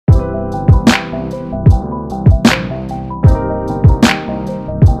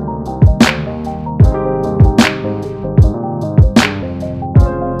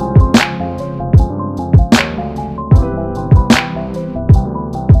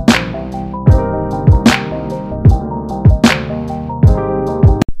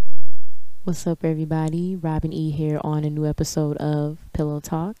What's up, everybody? Robin E here on a new episode of Pillow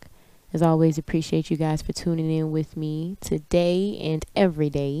Talk. As always, appreciate you guys for tuning in with me today and every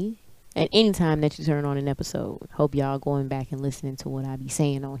day, and anytime that you turn on an episode. Hope y'all going back and listening to what I be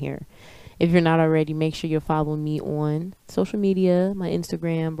saying on here. If you're not already, make sure you're following me on social media, my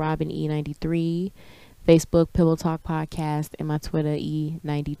Instagram, Robin E93, Facebook, Pillow Talk Podcast, and my Twitter,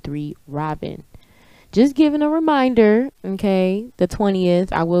 E93 Robin. Just giving a reminder, okay, the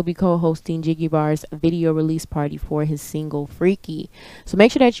 20th, I will be co-hosting Jiggy Bar's video release party for his single, Freaky. So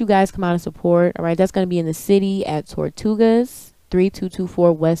make sure that you guys come out and support, all right? That's going to be in the city at Tortugas,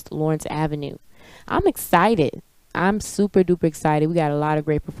 3224 West Lawrence Avenue. I'm excited. I'm super duper excited. We got a lot of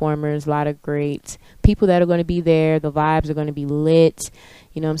great performers, a lot of great people that are going to be there. The vibes are going to be lit.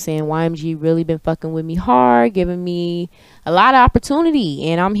 You know what I'm saying? YMG really been fucking with me hard, giving me a lot of opportunity,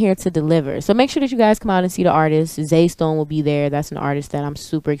 and I'm here to deliver. So make sure that you guys come out and see the artists. Zay Stone will be there. That's an artist that I'm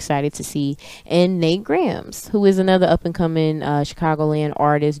super excited to see. And Nate Grams, who is another up-and-coming Chicagoland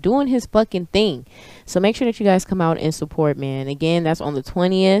artist doing his fucking thing. So make sure that you guys come out and support, man. Again, that's on the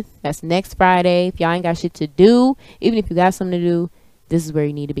 20th. That's next Friday. If y'all ain't got shit to do, even if you got something to do, this is where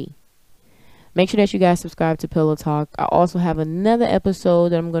you need to be. Make sure that you guys subscribe to Pillow Talk. I also have another episode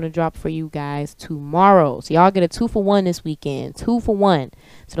that I'm going to drop for you guys tomorrow. So y'all get a 2-for-1 this weekend. 2-for-1.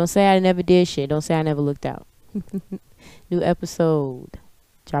 So don't say I never did shit. Don't say I never looked out. New episode.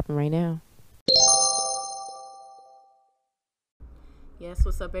 Dropping right now. Yes,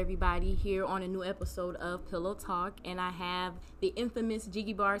 what's up, everybody? Here on a new episode of Pillow Talk. And I have the infamous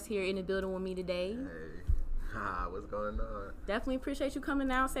Jiggy Bars here in the building with me today. Hey. What's going on? Definitely appreciate you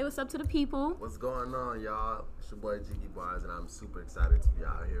coming out. Say what's up to the people. What's going on, y'all? It's your boy Jiggy Bars, and I'm super excited to be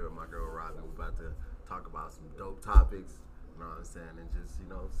out here with my girl Robin. We're about to talk about some dope topics, you know what I'm saying, and just,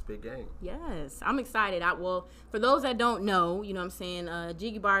 spit game. Yes, I'm excited. Well, for those that don't know, you know what I'm saying,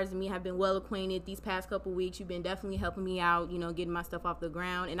 Jiggy Bars and me have been well acquainted these past couple weeks. You've been definitely helping me out, getting my stuff off the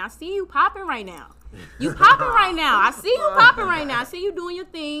ground. And I see you popping right now. You popping right now. I see you popping right now. I see you doing your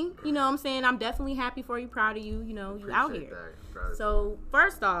thing. You know what I'm saying? I'm definitely happy for you, proud of you. You out here. So,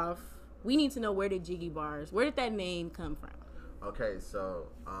 first off, we need to know, where did Jiggy Bars, where did that name come from? Okay, so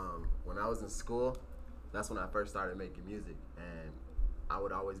when I was in school, that's when I first started making music. And I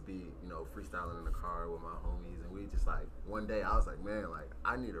would always be, freestyling in the car with my homies. And we just, one day I was like, man,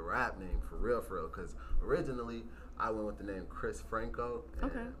 I need a rap name for real. Because originally I went with the name Chris Franco.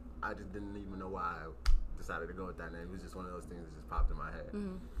 And okay. I just didn't even know why I decided to go with that name. It was just one of those things that just popped in my head.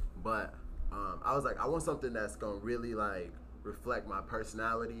 Mm-hmm. But I was like, I want something that's going to really, reflect my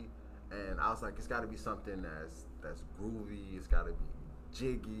personality. And I was like, it's got to be something that's groovy. It's got to be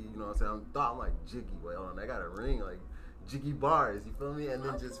jiggy. You know what I'm saying? I'm like, jiggy. Wait, hold on. I got a ring, Jiggy Bars. You feel me? And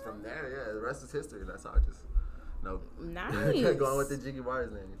then just from there, the rest is history. That's how I just, nice. going with the Jiggy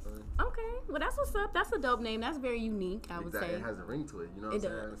Bars name. You feel me? Okay. Well, that's what's up. That's a dope name. That's very unique, I would say. It has a ring to it. You know what I'm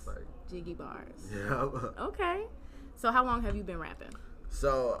saying? It's like Jiggy Bars. Yeah. Okay. So how long have you been rapping?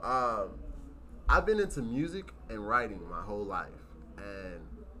 So, I've been into music and writing my whole life. And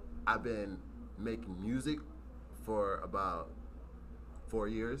I've been making music for about 4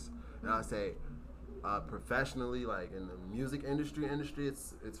 years. And I say professionally, in the music industry,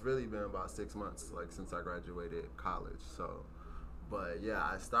 it's really been about 6 months, since I graduated college. So, but yeah,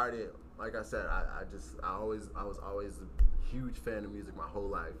 I started, like I said, I was always a huge fan of music my whole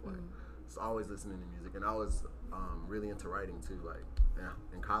life. Just always listening to music, and I was really into writing too.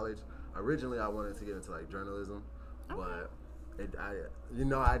 In college, originally I wanted to get into journalism, but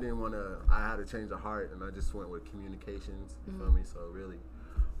I didn't want to. I had to change the heart, and I just went with communications. You feel me? So really,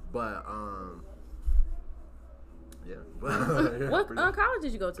 but yeah. What college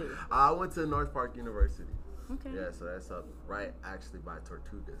did you go to? I went to North Park University. Okay. Yeah, so that's up right actually by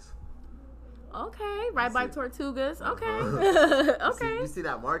Tortugas. Okay, right by Tortugas. Okay. Okay. You see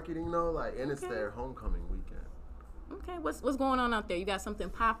that marketing though, and it's their homecoming weekend. Okay, what's going on out there? You got something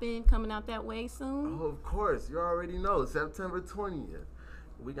popping coming out that way soon? Oh, of course. You already know. September 20th.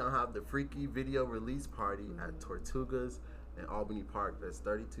 We're going to have the Freaky video release party at Tortugas in Albany Park. That's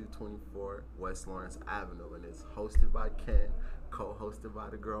 3224 West Lawrence Avenue. And it's hosted by Ken, co-hosted by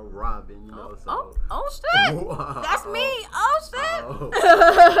the girl Robin, shit. That's me. Oh, shit.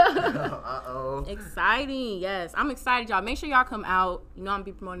 Uh-oh. Exciting. Yes, I'm excited, y'all. Make sure y'all come out. I'm going to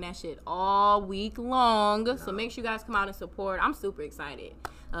be promoting that shit all week long. Yeah. So make sure you guys come out and support. I'm super excited.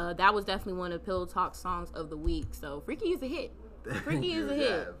 That was definitely one of Pillow Talk songs of the week. So Freaky is a hit. Freaky is a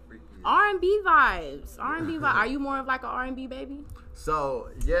hit. R&B vibes. Are you more of an R&B baby? So,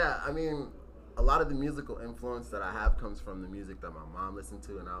 yeah, I mean, a lot of the musical influence that I have comes from the music that my mom listened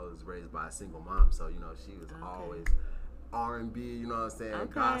to, and I was raised by a single mom. So, she was always R&B, you know what I'm saying,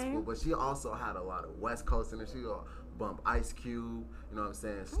 Okay. gospel, but she also had a lot of West Coast in her. She would bump Ice Cube, you know what I'm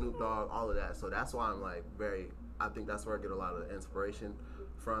saying, Snoop Dogg, all of that. So that's why I'm like I think that's where I get a lot of the inspiration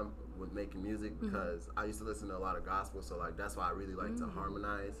from with making music, because I used to listen to a lot of gospel, so like that's why I really like to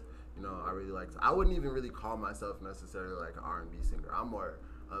harmonize. You know, I really like to, I wouldn't even really call myself necessarily like an R&B singer. I'm more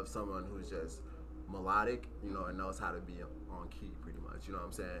of someone who's just melodic, you know, and knows how to be on key pretty much, you know what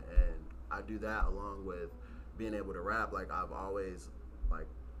I'm saying? And I do that along with being able to rap. Like I've always like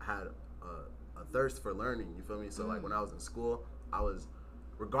had a thirst for learning, you feel me? So like when I was in school, I was,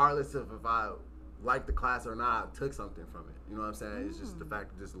 regardless of if I liked the class or not, I took something from it, you know what I'm saying? It's just the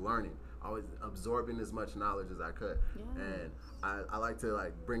fact of just learning, always absorbing as much knowledge as I could. And I like to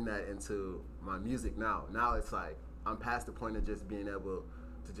like bring that into my music now. Now it's like I'm past the point of just being able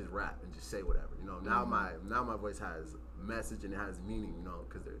to just rap and just say whatever, you know. Now my voice has message and it has meaning, you know,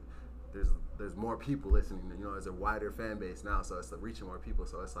 because there's more people listening, you know. There's a wider fan base now, so it's like reaching more people.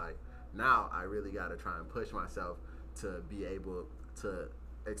 So it's like now I really got to try and push myself to be able to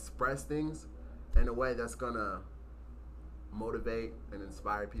express things in a way that's gonna motivate and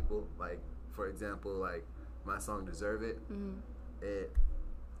inspire people. Like for example, like my song "Deserve It,"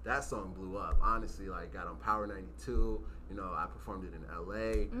 that song blew up. Honestly, like got on Power 92. You know, I performed it in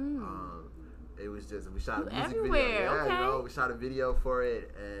LA. It was just, we shot a music everywhere. video. Yeah, Okay. you know, we shot a video for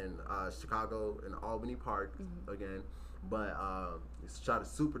it in Chicago in Albany Park again. But shot a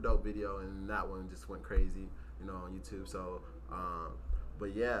super dope video, and that one just went crazy, you know, on YouTube. So,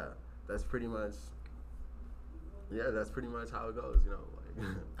 but yeah, that's pretty much how it goes, you know.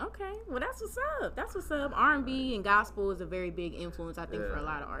 Like, Okay, well that's what's up. That's what's up. R&B and gospel is a very big influence, I think, for a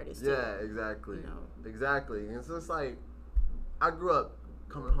lot of artists. Too. Yeah, exactly. You know. Exactly. And so it's like, I grew up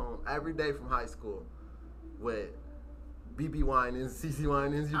coming home every day from high school with BB Winans, CC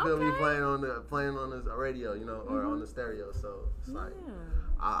Winans, you feel me, Okay. playing on the radio, you know, or on the stereo. So it's like,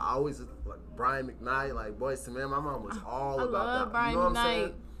 I always like Brian McKnight, like Boyz II Men. My mom was all I about love that. Brian You know what I'm McKnight.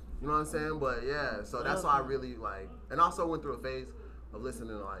 saying? You know what I'm saying? But yeah, so that's why I really like, and also went through a phase of listening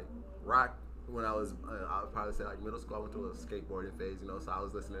to like rock when I was, I would probably say like middle school. I went through a skateboarding phase, you know, so I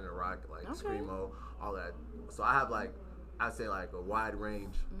was listening to rock, like Screamo, all that. So I have like, I'd say like a wide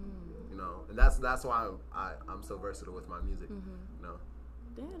range, you know, and that's why I'm so versatile with my music, you know.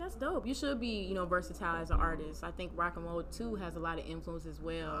 Yeah, that's dope. You should be, you know, versatile as an artist. I think rock and roll too has a lot of influence as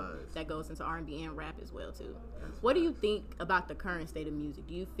well that goes into R&B and rap as well too. What do you think about the current state of music?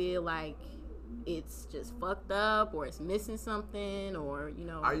 Do you feel like it's just fucked up, or it's missing something, or you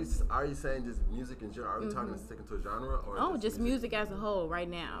know? Are you saying just music in general? Are we talking sticking to a genre, or just music as a whole right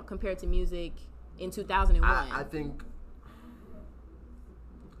now compared to music in 2001? I think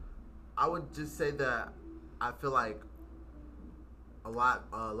I would just say that I feel like a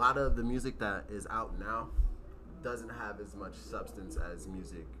lot of the music that is out now doesn't have as much substance as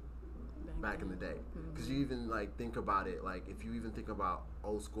music back in the day. Because you even like think about it, like if you even think about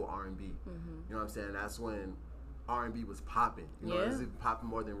old school R&B, you know what I'm saying? That's when R&B was popping. You know, it was even popping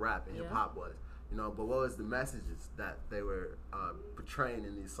more than rap and hip hop was. You know, but what was the messages that they were portraying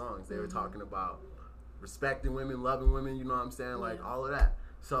in these songs? They were talking about respecting women, loving women. You know what I'm saying? Like all of that.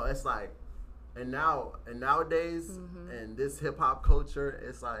 So it's like, and nowadays, in this hip hop culture,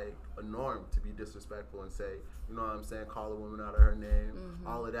 it's like a norm to be disrespectful and say, you know what I'm saying, call a woman out of her name,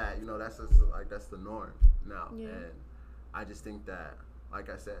 all of that. You know, that's just like, that's the norm now. And I just think that, like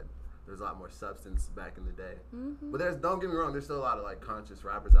I said, there's a lot more substance back in the day. But don't get me wrong, there's still a lot of like conscious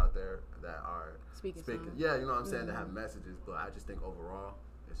rappers out there that are speaking. Yeah, you know what I'm saying, that have messages. But I just think overall,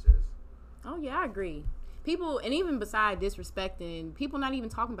 it's just. Oh yeah, I agree. People, and even beside disrespecting, people not even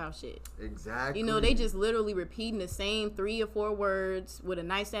talking about shit. Exactly. You know, they just literally repeating the same 3 or 4 words with a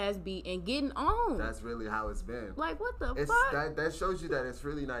nice ass beat and getting on. That's really how it's been. Like, what the fuck? That shows you that it's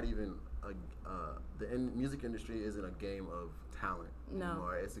really not even the music industry isn't a game of talent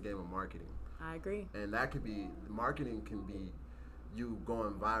anymore. It's a game of marketing. I agree. And that could be, marketing can be you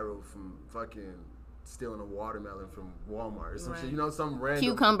going viral from fucking stealing a watermelon from Walmart or some shit, you know, some random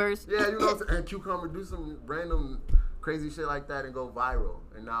cucumbers. Yeah, you know, and cucumber, do some random crazy shit like that and go viral.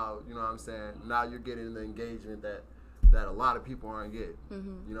 And now, you know what I'm saying, now you're getting the engagement that a lot of people aren't getting.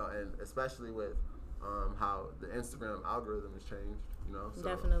 You know, and especially with how the Instagram algorithm has changed, you know. So,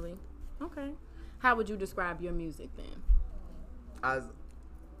 definitely. Okay. How would you describe your music then?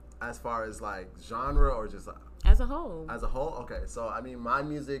 As far as like genre, or just as a whole? As a whole, okay. So I mean, my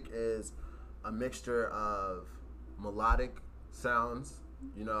music is a mixture of melodic sounds,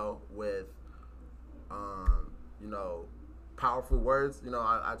 you know, with, you know, powerful words. You know,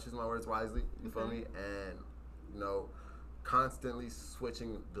 I choose my words wisely, you feel me? And, you know, constantly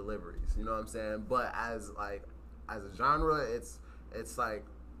switching deliveries, you know what I'm saying? But as as a genre, it's like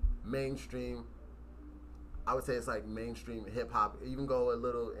mainstream. I would say it's like mainstream hip hop. Even go a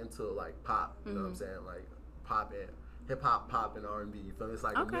little into like pop. You know what I'm saying? Like pop and hip hop, pop and R&B. You feel me? It's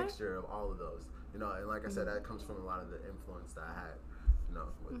like a mixture of all of those. You know, and like I said, that comes from a lot of the influence that I had. You know.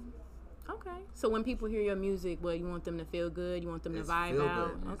 With, Okay. So when people hear your music, well, you want them to feel good. You want them to vibe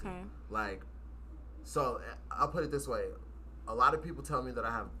out. Okay. Like, so I'll put it this way: a lot of people tell me that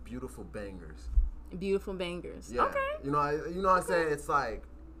I have beautiful bangers. Beautiful bangers. Yeah. Okay. You know what I'm saying? It's like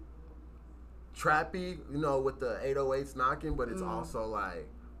trappy, you know, with the 808s knocking, but it's also like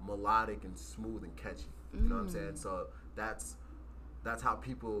melodic and smooth and catchy. You know what I'm saying? So that's how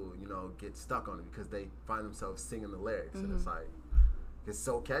people, you know, get stuck on it because they find themselves singing the lyrics, and it's like it's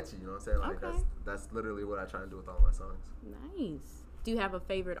so catchy. You know what I'm saying? Like that's literally what I try to do with all my songs. Nice. Do you have a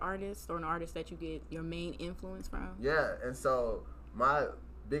favorite artist or an artist that you get your main influence from? Yeah, and so my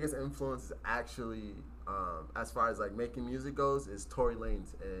biggest influence is actually, as far as like making music goes, is Tory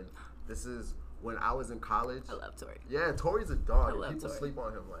Lanez, and this is when I was in college. I love Tory. Yeah, Tory's a dog. I love People Tory. sleep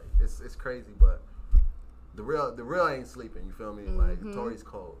on him, like it's crazy, but the real ain't sleeping. You feel me? Like Tory's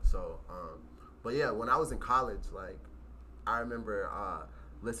cold. So, but yeah, when I was in college, like I remember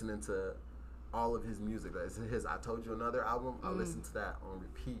listening to all of his music. Like, his I Told You Another album. I listened to that on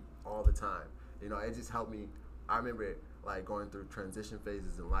repeat all the time. You know, it just helped me. I remember like going through transition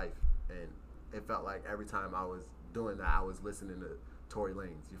phases in life, and it felt like every time I was doing that, I was listening to Tory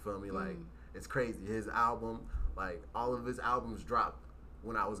Lanez. You feel me? Like it's crazy. His album, like all of his albums dropped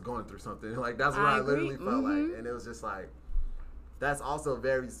when I was going through something. Like that's what I literally felt like, and it was just like that's also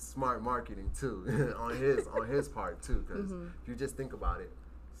very smart marketing too on his part too. Because if you just think about it,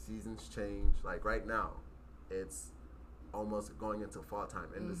 seasons change. Like right now, it's almost going into fall time,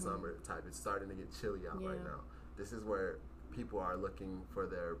 in the summer type. It's starting to get chilly out right now. This is where people are looking for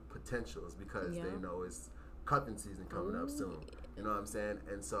their potentials because they know it's cuffing season coming up soon. You know what I'm saying?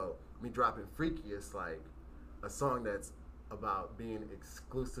 And so me dropping Freaky is like a song that's about being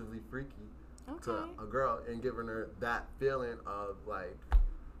exclusively freaky to a girl and giving her that feeling of like,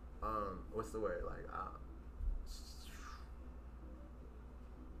 what's the word? Like,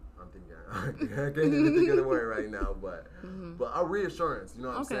 I'm thinking, I can't even think of the word right now, but a reassurance, you know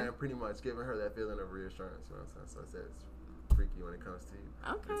what I'm saying? Pretty much giving her that feeling of reassurance, you know what I'm saying? So I said it's freaky when it comes to you.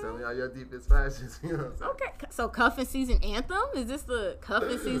 Okay. Tell me all your deepest fashions, you know what I'm saying? Okay. So cuffing season anthem? Is this the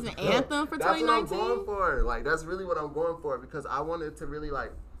cuffing season anthem for 2019? That's what I'm going for. Like, that's really what I'm going for because I want it to really,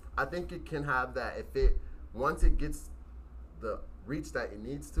 like, I think it can have that once it gets the reach that it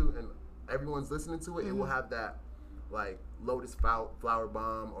needs to and everyone's listening to it, it will have that, like, Lotus Flower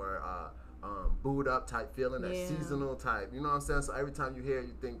Bomb or booed up type feeling, that seasonal type. You know what I'm saying? So every time you hear it,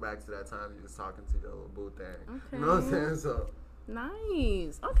 you think back to that time you was talking to your little boo thing. Okay. You know what I'm saying? So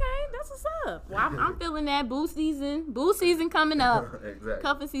nice. Okay, that's what's up. Well, I'm feeling that boo season. Boo season coming up. Exactly.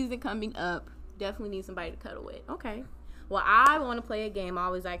 Cuffing season coming up. Definitely need somebody to cuddle with. Okay. Well, I want to play a game. I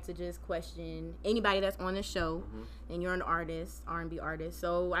always like to just question anybody that's on the show, and you're an artist, R&B artist.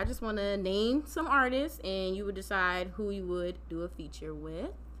 So I just want to name some artists, and you would decide who you would do a feature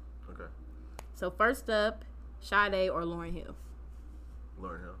with. Okay. So first up, Sade or Lauryn Hill?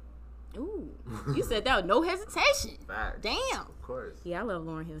 Lauryn Hill. Ooh, you said that with no hesitation. Facts. Damn. Of course. Yeah, I love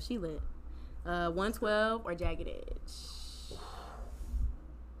Lauryn Hill. She lit. 112 or Jagged Edge?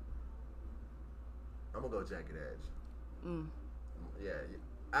 I'm gonna go Jagged Edge. Yeah,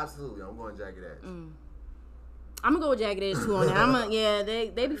 absolutely. I'm going Jagged Edge. I'm gonna go with Jagged Edge too on that.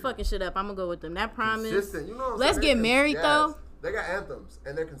 They be fucking shit up. I'm gonna go with them. That Promise. Consistent. You know what I'm Let's saying? Get Married though. They got anthems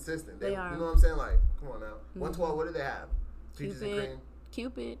and they're consistent. They are. You know what I'm saying? Like, come on now. 112. What do they have? Peaches and Cream.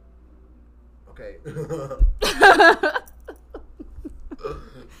 Cupid. Okay.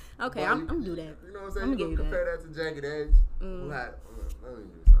 Okay, I'm gonna do that. You know what I'm saying? I'm You gonna compare that to Jagged Edge. Who had?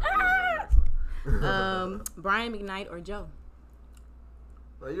 Brian McKnight or Joe?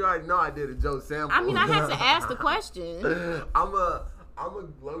 Well, you already know I did a Joe sample. I mean, I had to ask the question. I'm a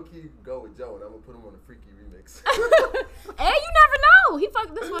low key go with Joe, and I'm gonna put him on a Freaky remix. Hey, you never know. He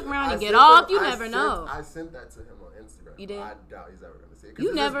fuck around and get off. You never know. I sent that to him on Instagram. You did? I doubt he's ever gonna see it.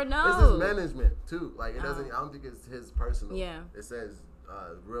 You never know. It's his management too. Like it doesn't. I don't think it's his personal. Yeah. It says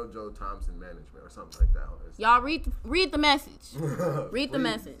Real Joe Thompson Management or something like that. Y'all read the message. Read the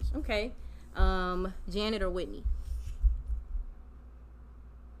message. Okay. Janet or Whitney?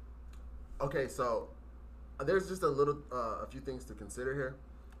 Okay, so there's just a few things to consider here.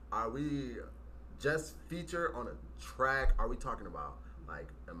 Are we just feature on a track? Are we talking about like,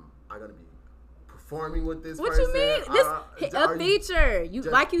 am I gonna be performing with this person? What you mean? A feature. You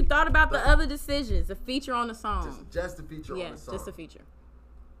thought about the other decisions. A feature on the song. Just a feature on the song. Yeah, just a feature.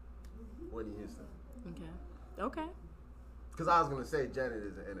 Whitney Houston. Okay. Okay. Because I was gonna say Janet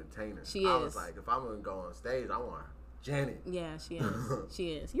is an entertainer. She I is. was like, if I'm gonna go on stage, I want Janet. Yeah, she is.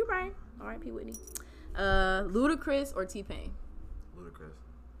 She is. You're right. All right, P. Whitney. Ludacris or T-Pain? Ludacris.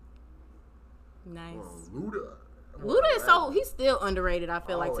 Nice. Luda. Luda is he's still underrated, I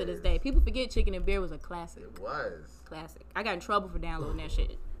feel like, to this Always. day. People forget Chicken and Beer was a classic. It was. Classic. I got in trouble for downloading that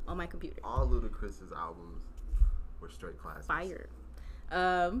shit on my computer. All Ludacris's albums were straight classics. Fire.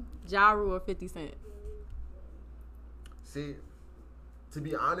 Ja Rule or 50 Cent? See, to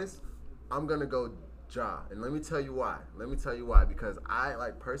be honest, I'm gonna go Ja, and let me tell you why. Because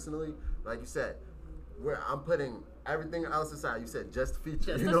I personally, like you said, where I'm putting everything else aside. You said just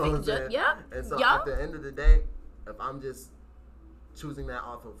feature. Just you a know what I'm feature, saying? yep, And so yep. at the end of the day, if I'm just choosing that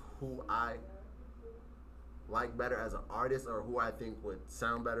off of who I like better as an artist or who I think would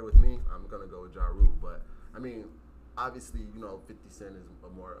sound better with me, I'm gonna go with Ja Rule. But I mean, obviously, 50 Cent is a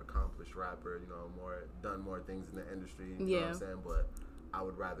more accomplished rapper, done more things in the industry, you know what I'm saying? But I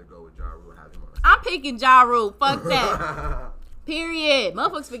would rather go with Ja Rule, have him on. I'm picking Ja Rule. Fuck that. Period.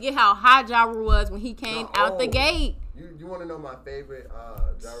 Motherfuckers forget how hot Ja Rule was when he came out the gate. You want to know my favorite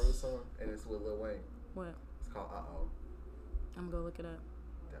Ja Rule song? And it's with Lil Wayne. What? It's called Uh-Oh. I'm gonna go look it up.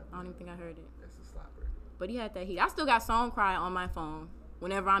 Definitely. I don't even think I heard it. It's a slapper. But he had that heat. I still got Song Cry on my phone.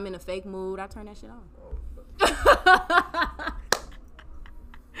 Whenever I'm in a fake mood, I turn that shit on. Oh,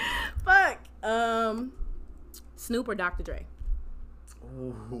 Fuck. Snoop or Dr. Dre?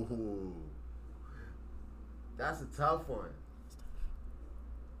 ooh. That's a tough one.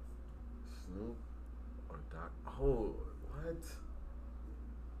 Snoop or Doc? Oh, what?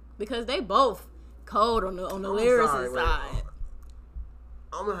 Because they both cold on the I'm lyricist sorry, wait. side.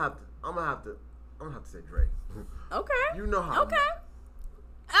 I'm gonna have to say Dre. Okay. You know how. Okay.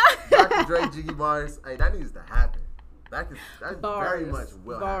 Dr. Dre, Jiggy Bars. Hey, that needs to happen. That's Bars. very much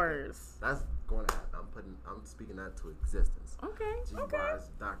will Bars. happen. That's going to happen. I'm speaking that to existence. Okay. Jiggy Okay. Bars,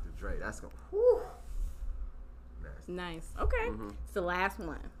 Dr. Dre. That's going. Whew. Nasty. Nice. Okay. Mm-hmm. It's the last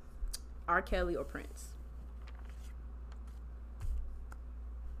one. R. Kelly or Prince?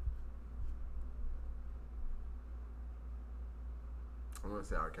 I'm gonna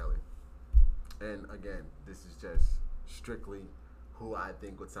say R. Kelly. And again, this is just strictly who I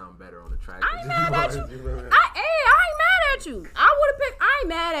think would sound better on the track. I ain't mad at you. I ain't mad at you. I ain't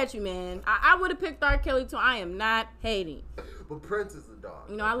mad at you, man. I would have picked R. Kelly too. I am not hating. But Prince is the dog.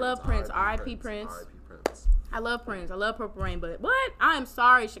 You know, I love Prince. R.I.P. Prince. R.I.P. Prince. I love Prince. I love Purple Rain, but what? I am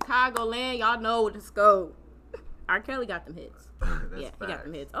sorry, Chicagoland. Y'all know what to go. R. Kelly got them hits. He got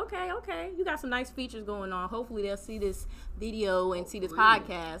them hits. Okay. You got some nice features going on. Hopefully they'll see this video and see this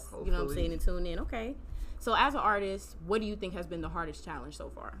podcast. You know what I'm saying, and tune in. Okay. So as an artist, what do you think has been the hardest challenge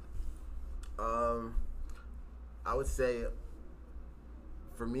so far? I would say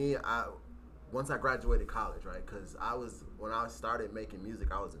for me, once I graduated college, right? Because when I started making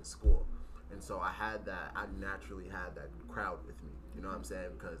music, I was in school. And so I naturally had that crowd with me. You know what I'm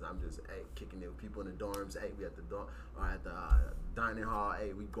saying? Because I'm just, kicking it with people in the dorms. Hey, we at the dorm or at the dining hall.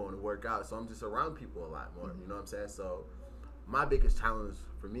 Hey, we going to work out. So I'm just around people a lot more. Mm-hmm. You know what I'm saying? So my biggest challenge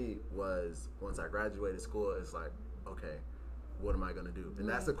for me was once I graduated school, it's like, okay, what am I going to do? And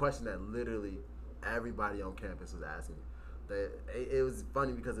that's a question that literally everybody on campus was asking me. It was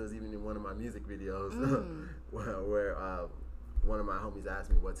funny because it was even in one of my music videos where one of my homies asked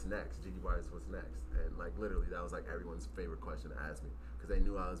me, what's next? Jiggy Bars, what's next? And literally that was everyone's favorite question to ask me because they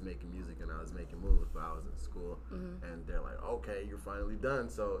knew I was making music and I was making moves, but I was in school and they're like, okay, you're finally done.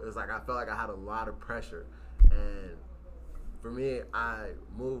 So it was I felt like I had a lot of pressure. And for me, I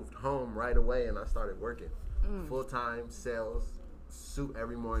moved home right away and I started working full-time sales, suit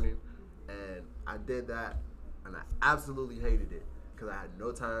every morning. And I did that and I absolutely hated it because I had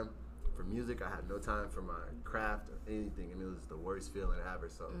no time for music. I had no time for my craft or anything, and it was the worst feeling ever.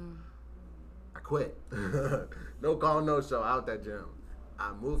 So I quit. No call, no show, out that gym.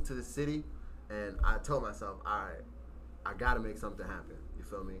 I moved to the city, and I told myself, all right, I got to make something happen. You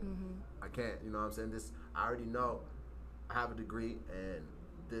feel me? I can't, you know what I'm saying? I already know I have a degree, and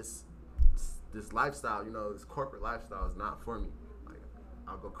this lifestyle, this corporate lifestyle is not for me.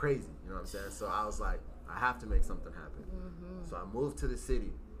 I'll go crazy, you know what I'm saying? So I was like, I have to make something happen. So I moved to the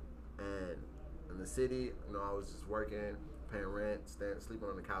city, and in the city, I was just working, paying rent, sleeping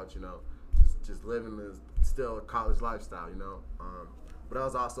on the couch, just living the still college lifestyle, But I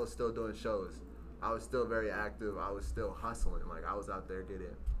was also still doing shows. I was still very active. I was still hustling. I was out there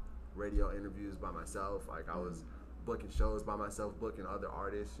getting radio interviews by myself. I was booking shows by myself, booking other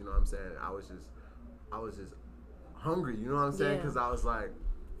artists, you know what I'm saying? I was just hungry, you know what I'm saying? Because I was like,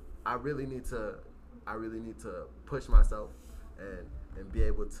 I really need to push myself and be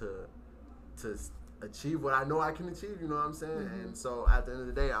able to achieve what I know I can achieve. You know what I'm saying? And so at the end of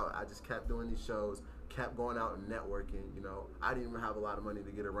the day, I just kept doing these shows, kept going out and networking. You know, I didn't even have a lot of money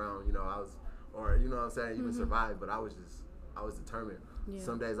to get around. You know, you know what I'm saying, even survive. But I was determined. Yeah.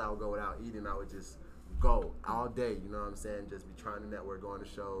 Some days I would go without eating. I would just go all day. You know what I'm saying? Just be trying to network, going to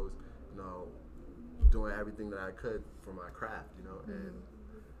shows. You know, doing everything that I could for my craft. You know, and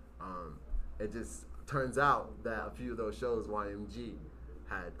it just turns out that a few of those shows YMG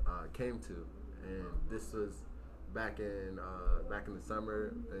had came to, and this was back in the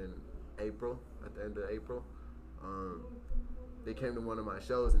summer in April, at the end of April. They came to one of my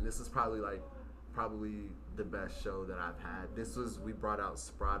shows, and this was probably the best show that I've had. We brought out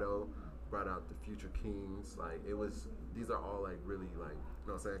Sprado, brought out the Future Kings. Like, these are all like really, like, you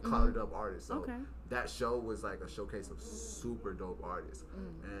know what I'm saying, clouded up artists. So that show was like a showcase of super dope artists.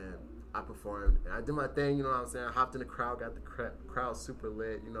 And I performed, and I did my thing, you know what I'm saying? I hopped in the crowd, got the crowd super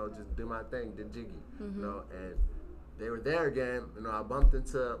lit, you know, just did my thing, did Jiggy, you know, and they were there again. You know, I bumped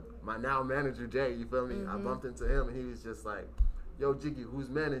into my now manager, Jay, you feel me? I bumped into him, and he was just like, yo, Jiggy, who's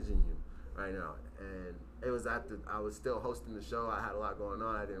managing you right now? And it was I was still hosting the show. I had a lot going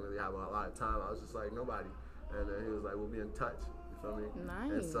on. I didn't really have a lot of time. I was just like, nobody. And then he was like, we'll be in touch, you feel me?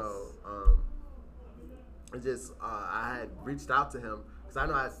 Nice. And so, I had reached out to him, because I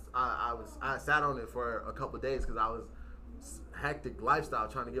know I sat on it for a couple of days, because I was hectic lifestyle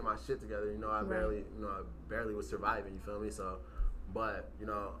trying to get my shit together. You know, I barely was surviving. You feel me? So, but you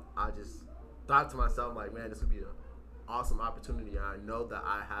know, I just thought to myself, like, man, this would be an awesome opportunity. And I know that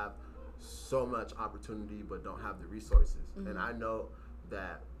I have so much opportunity, but don't have the resources. And I know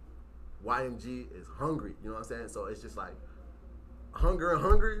that YMG is hungry. You know what I'm saying? So it's just like hunger and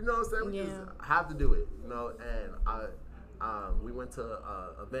hungry. You know what I'm saying? We just have to do it. You know, and we went to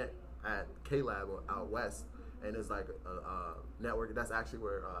an event at K-Lab out west, and it's like a network. That's actually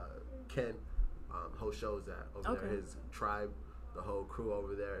where Ken hosts shows at over there. His tribe, the whole crew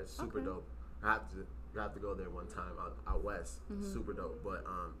over there is super dope. You have to go there one time out west. Super dope. But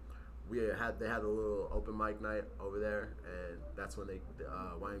they had a little open mic night over there, and that's when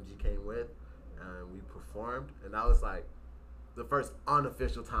YMG came with, and we performed, and that was like the first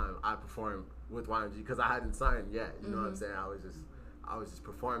unofficial time I performed with YMG, because I hadn't signed yet. You know what I'm saying? I was just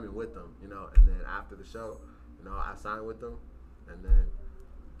performing with them, you know. And then after the show, you know, I signed with them, and then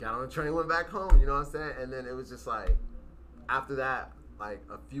got on the train, went back home. You know what I'm saying? And then it was just like, after that, like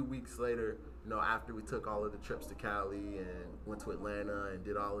a few weeks later, you know, after we took all of the trips to Cali and went to Atlanta and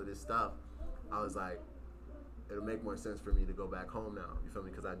did all of this stuff, I was like, it'll make more sense for me to go back home now. You feel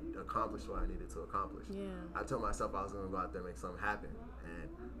me? Because I accomplished what I needed to accomplish. Yeah. I told myself I was going to go out there and make something happen. And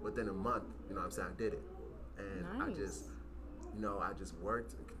within a month, you know what I'm saying, I did it. And nice. I just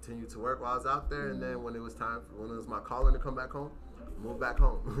worked and continued to work while I was out there. And then when it was my calling to come back home, moved back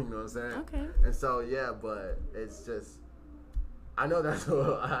home. You know what I'm saying? Okay. And so, yeah, but it's just, I know that's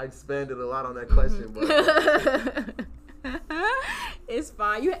I expanded a lot on that question, but it's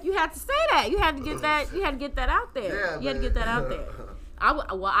fine. You had to say that. You had to get that. You had to get that out there. Yeah, you had to get that out there.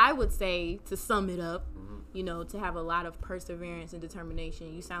 I would say, to sum it up, you know, to have a lot of perseverance and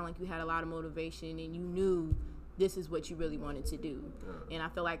determination. You sound like you had a lot of motivation, and you knew this is what you really wanted to do. Yeah. And I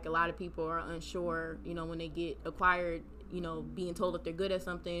feel like a lot of people are unsure, you know, when they get acquired, you know, being told that they're good at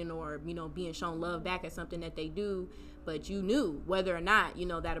something, or, you know, being shown love back at something that they do. But you knew whether or not, you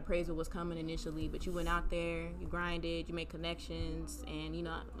know, that appraisal was coming initially. But you went out there, you grinded, you made connections, and, you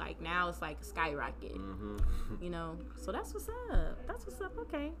know, like, now it's like a skyrocket. You know, so that's what's up. That's what's up.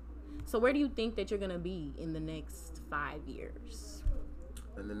 Okay. So where do you think that you're going to be in the next 5 years?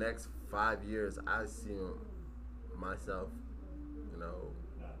 In the next 5 years, I see myself, you know,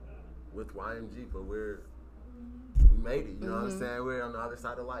 with YMG, but we made it, you know what I'm saying? We're on the other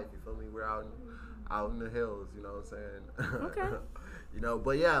side of life, you feel me? We're out in the hills, you know what I'm saying? Okay. You know,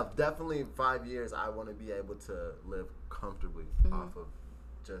 but yeah, definitely in 5 years, I want to be able to live comfortably off of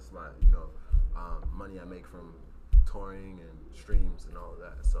just my, you know, money I make from touring and streams and all of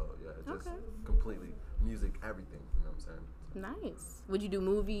that. So yeah, just completely music, everything, you know what I'm saying? Nice. Would you do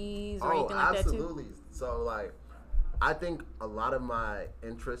movies or anything like that too? Absolutely. So like, I think a lot of my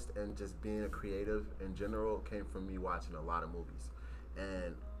interest in just being a creative in general came from me watching a lot of movies.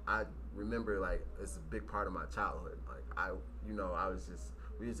 And I remember, like, it's a big part of my childhood. Like,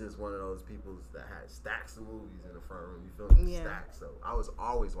 we was just one of those people that had stacks of movies in the front room. You feel me? Yeah. Stacks. So I was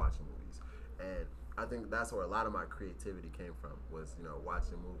always watching movies. And I think that's where a lot of my creativity came from, was, you know,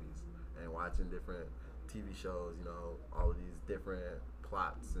 watching movies and watching different TV shows, you know, all of these different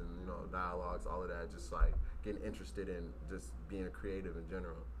plots and, you know, dialogues, all of that, just like getting interested in just being a creative in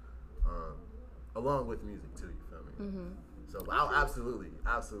general, along with music too, you feel me? So I'll absolutely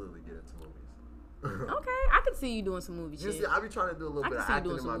get into movies. Okay, I could see you doing some movie shit. See, I be trying to do a little bit of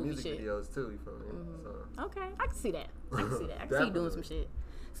acting in my music videos too. You feel me? So. Okay, I can see that. I can see you doing some shit.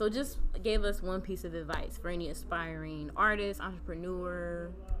 So just give us one piece of advice for any aspiring artist,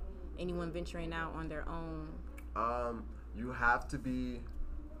 entrepreneur, anyone venturing out on their own. You have to be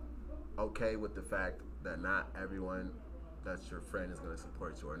okay with the fact that not everyone that's your friend is going to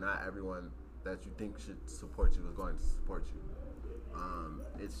support you, or not everyone that you think should support you is going to support you.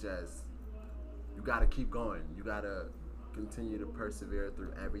 It's just, you got to keep going. You got to continue to persevere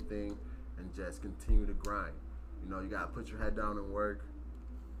through everything and just continue to grind. You know, you got to put your head down and work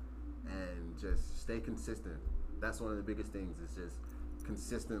and just stay consistent. That's one of the biggest things, is just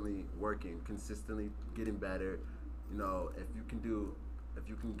consistently working, consistently getting better. You know, if you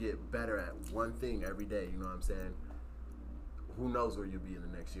can get better at one thing every day, you know what I'm saying? Who knows where you'll be in the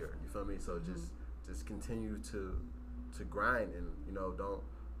next year? You feel me? So just continue to grind, and you know, don't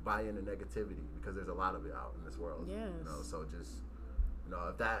buy into negativity, because there's a lot of it out in this world. Yes. You know, so just, you know,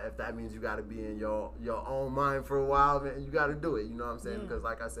 if that means you got to be in your own mind for a while, man, you got to do it. You know what I'm saying? Yeah. Because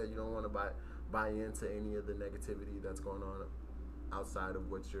like I said, you don't want to buy into any of the negativity that's going on outside of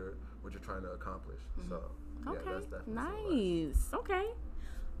what you're trying to accomplish. So yeah, that's definitely nice. Okay.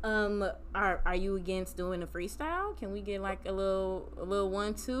 Are you against doing a freestyle? Can we get like a little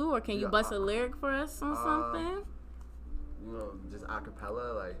 1-2, or can you bust a lyric for us on something? You know, just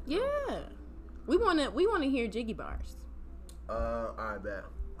acapella, like. Yeah, we wanna hear Jiggy bars. Alright, bet.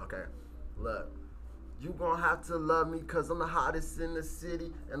 Okay, look. You gon' have to love me, cause I'm the hottest in the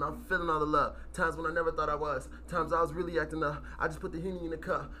city, and I'm feeling all the love. Times when I never thought I was. Times I was really acting up. I just put the Henny in the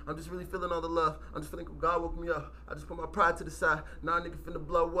cup. I'm just really feeling all the love. I'm just feeling God woke me up. I just put my pride to the side. Now a nigga finna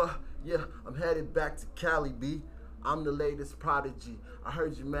blow up. Yeah, I'm headed back to Cali, B. I'm the latest prodigy. I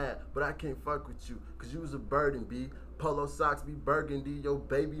heard you mad, but I can't fuck with you, cause you was a burden, B. Polo socks be burgundy, your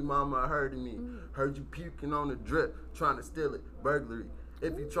baby mama hurting me. Heard you puking on the drip, trying to steal it, burglary.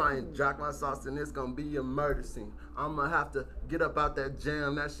 If you try and jock my sauce, then it's gonna be a murder scene. I'ma have to get up out that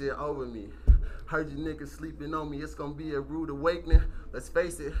jam, that shit over me. Heard you niggas sleeping on me, it's gonna be a rude awakening. Let's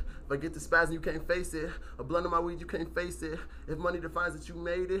face it, if I get the spasm, you can't face it. A blunt of my weed, you can't face it. If money defines that you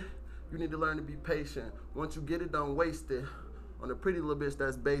made it, you need to learn to be patient. Once you get it, don't waste it. On a pretty little bitch,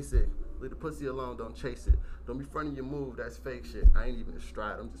 that's basic. Leave the pussy alone, don't chase it. Don't be fronting your move, that's fake shit. I ain't even a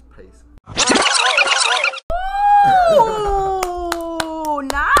stride, I'm just pacing. Ooh,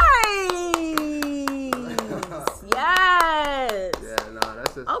 nice! Yes! Yeah, no,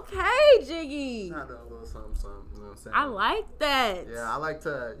 that's just... Okay, Jiggy! Not a little something, you know what I'm saying? I like that. Yeah, I like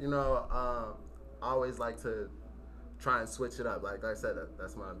to, you know, I always like to try and switch it up. Like I said,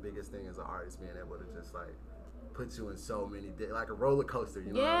 that's my biggest thing as an artist, being able to just, like, put you in so many like a roller coaster,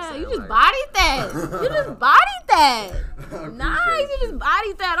 you know what I'm saying? You just bodied that. You just bodied that. Nice. You just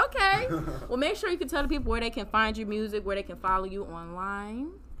bodied that. Okay. Well, make sure you can tell the people where they can find your music, where they can follow you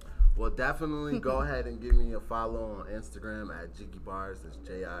online. Well, definitely go ahead and give me a follow on Instagram at Jiggy Bars. It's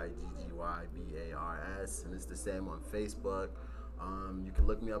JIGGYBARS, and it's the same on Facebook. You can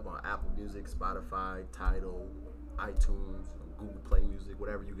look me up on Apple Music, Spotify, Tidal, iTunes, Google Play Music,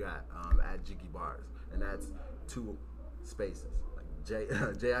 whatever you got, at Jiggy Bars, and that's 2 spaces, like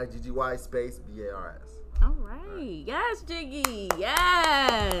JIGGY space BARS. All right. Yes, Jiggy.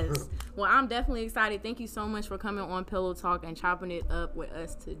 Yes. Well, I'm definitely excited. Thank you so much for coming on Pillow Talk and chopping it up with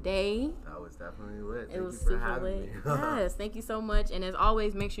us today. That was definitely lit. It was super lit. Yes, thank you so much. And as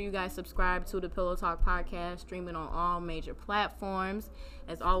always, make sure you guys subscribe to the Pillow Talk podcast, streaming on all major platforms.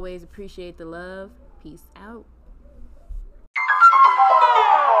 As always, appreciate the love. Peace out.